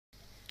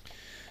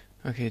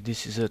Okay,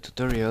 this is a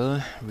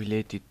tutorial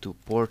related to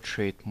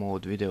portrait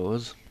mode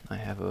videos. I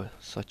have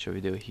such a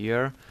video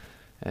here.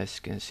 As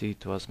you can see,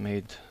 it was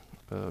made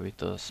with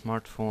a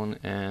smartphone,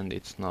 and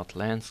it's not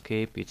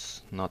landscape,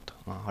 it's not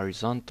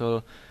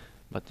horizontal,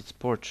 but it's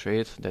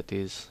portrait. That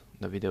is,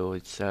 the video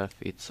itself,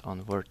 it's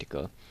on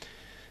vertical.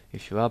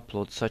 If you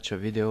upload such a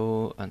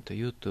video onto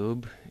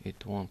YouTube,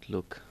 it won't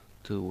look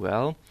too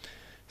well.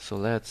 So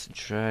let's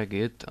drag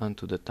it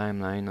onto the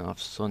timeline of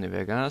Sony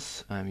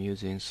Vegas. I'm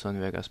using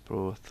Sony Vegas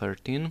Pro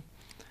 13.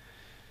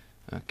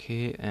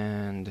 Okay,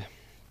 and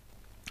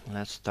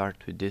let's start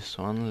with this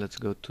one. Let's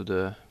go to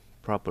the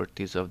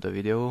properties of the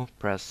video,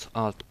 press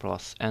Alt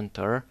plus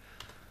Enter,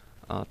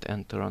 Alt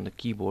Enter on the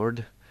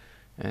keyboard,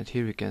 and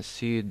here we can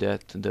see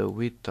that the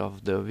width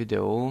of the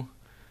video,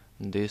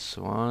 this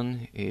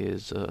one,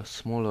 is a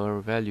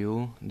smaller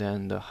value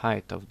than the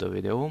height of the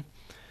video.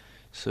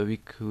 So we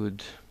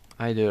could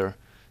either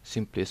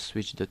simply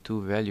switch the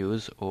two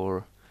values,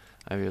 or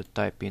I will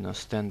type in a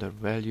standard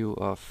value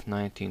of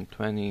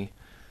 1920,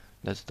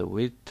 that's the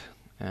width,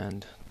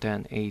 and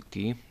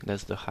 1080,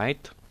 that's the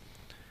height.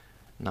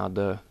 Now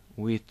the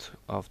width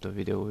of the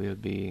video will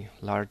be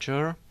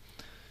larger.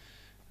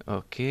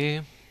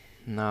 Okay,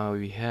 now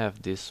we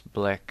have this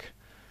black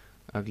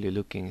ugly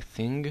looking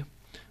thing,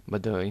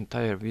 but the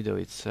entire video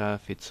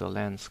itself, it's a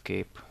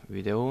landscape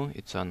video,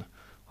 it's on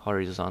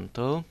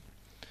horizontal.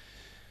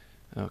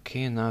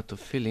 Okay, now to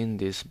fill in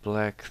these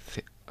black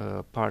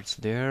parts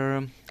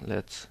there,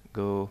 let's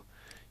go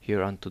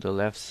here onto the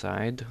left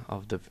side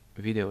of the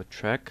video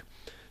track.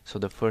 So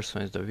the first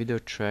one is the video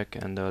track,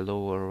 and the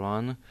lower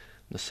one,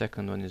 the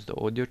second one, is the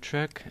audio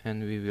track,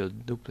 and we will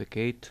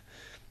duplicate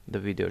the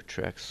video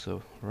track.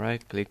 So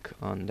right click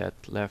on that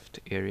left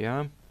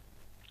area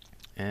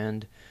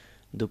and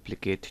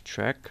duplicate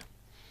track.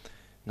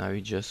 Now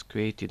we just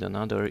created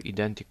another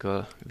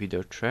identical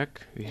video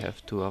track. We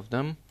have two of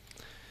them.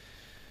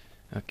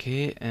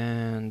 Okay,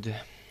 and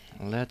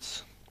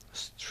let's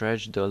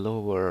stretch the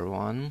lower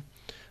one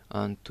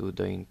onto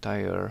the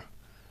entire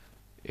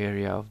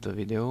area of the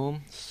video.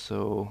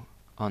 So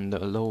on the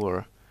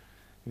lower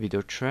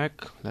video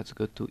track, let's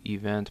go to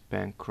Event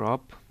Pan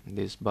Crop,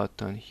 this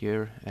button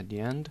here at the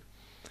end,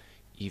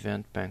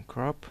 Event Pan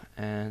Crop,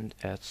 and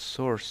at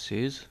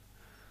Sources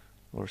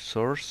or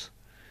Source,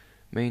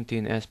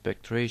 Maintain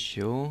Aspect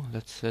Ratio,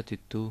 let's set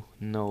it to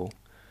No.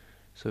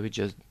 So we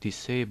just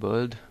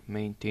disabled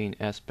Maintain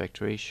Aspect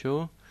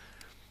Ratio,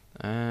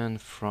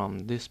 and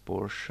from this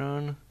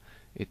portion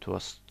it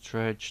was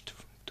stretched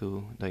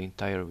to the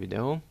entire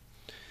video.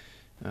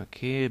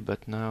 Okay,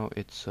 but now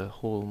it's a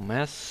whole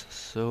mess,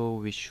 so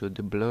we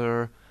should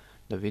blur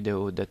the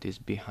video that is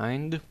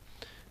behind.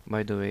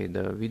 By the way,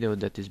 the video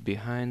that is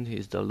behind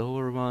is the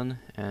lower one,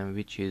 and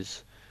which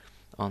is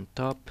on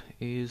top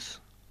is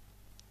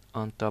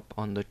on top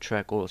on the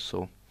track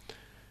also.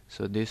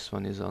 So this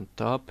one is on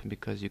top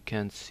because you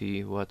can't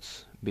see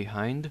what's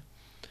behind,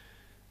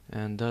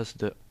 and thus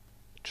the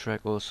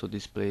track also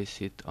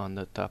displays it on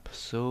the top.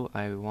 So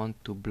I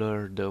want to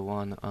blur the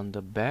one on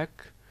the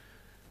back,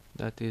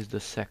 that is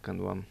the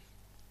second one.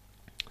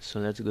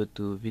 So let's go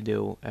to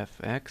Video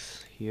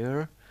FX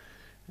here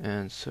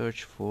and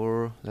search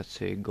for, let's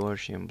say,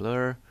 Gaussian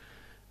blur,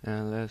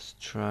 and let's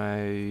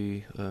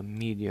try a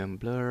medium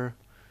blur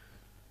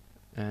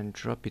and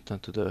drop it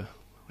onto the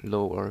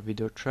lower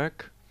video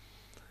track.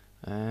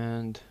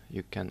 And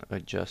you can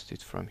adjust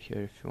it from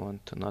here if you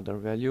want another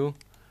value.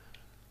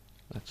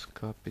 Let's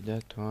copy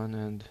that one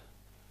and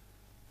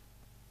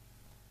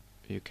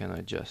you can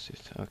adjust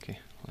it. Okay,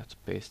 let's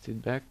paste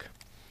it back.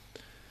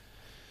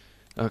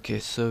 Okay,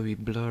 so we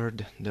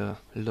blurred the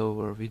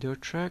lower video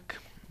track,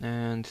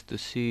 and to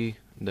see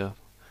the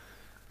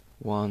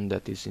one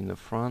that is in the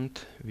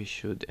front, we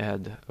should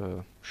add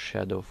a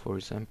shadow, for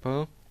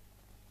example.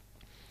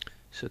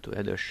 So to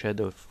add a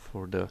shadow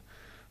for the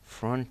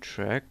front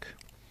track,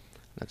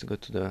 let's go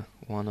to the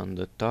one on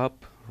the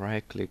top,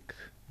 right click,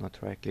 not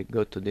right click,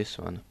 go to this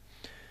one,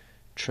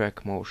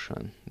 track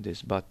motion,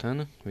 this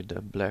button with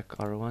the black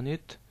arrow on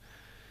it,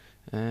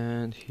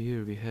 and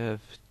here we have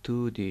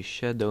 2D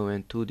shadow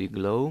and 2D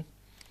glow.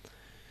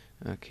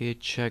 Okay,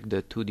 check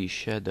the 2D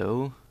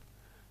shadow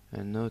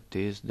and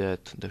notice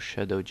that the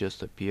shadow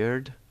just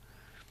appeared,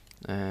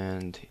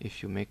 and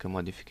if you make a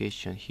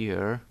modification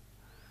here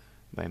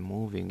by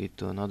moving it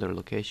to another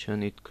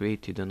location, it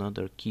created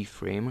another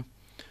keyframe.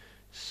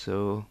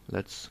 So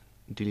let's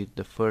delete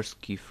the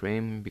first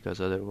keyframe, because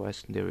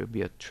otherwise there will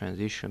be a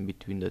transition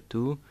between the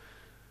two.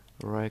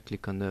 Right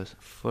click on the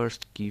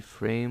first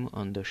keyframe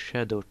on the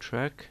shadow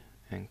track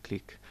and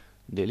click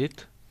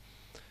delete.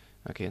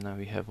 Okay, now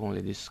we have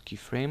only this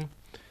keyframe,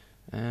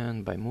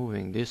 and by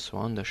moving this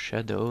one, the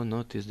shadow,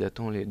 notice that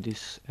only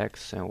this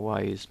X and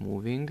Y is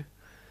moving.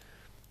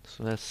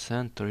 So let's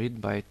center it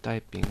by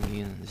typing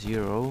in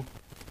 0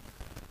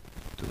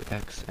 to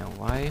X and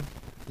Y,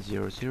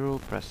 0, 0,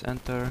 press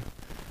enter,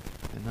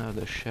 and now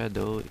the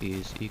shadow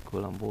is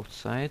equal on both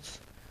sides.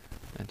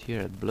 And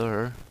here at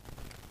blur,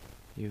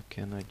 you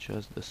can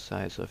adjust the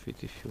size of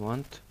it if you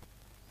want.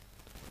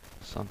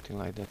 Something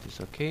like that is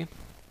okay.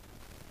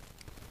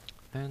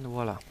 and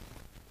voila,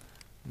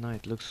 now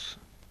it looks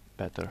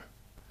better.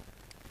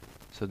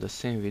 So the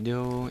same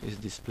video is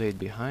displayed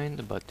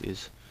behind, but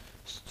is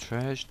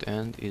stretched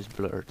and is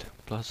blurred,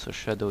 plus a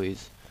shadow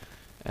is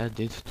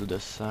added to the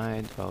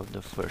side of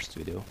the first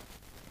video.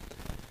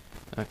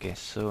 Okay,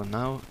 so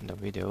now the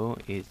video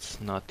is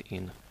not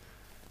in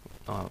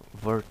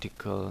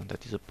vertical,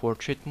 that is a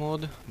portrait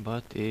mode,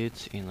 but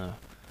it's in a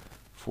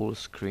full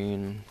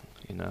screen,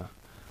 in a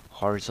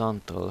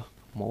horizontal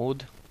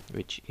mode,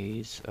 which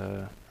is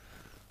a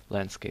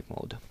landscape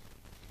mode.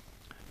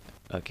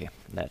 Okay,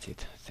 that's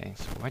it.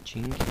 Thanks for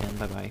watching and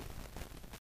bye bye.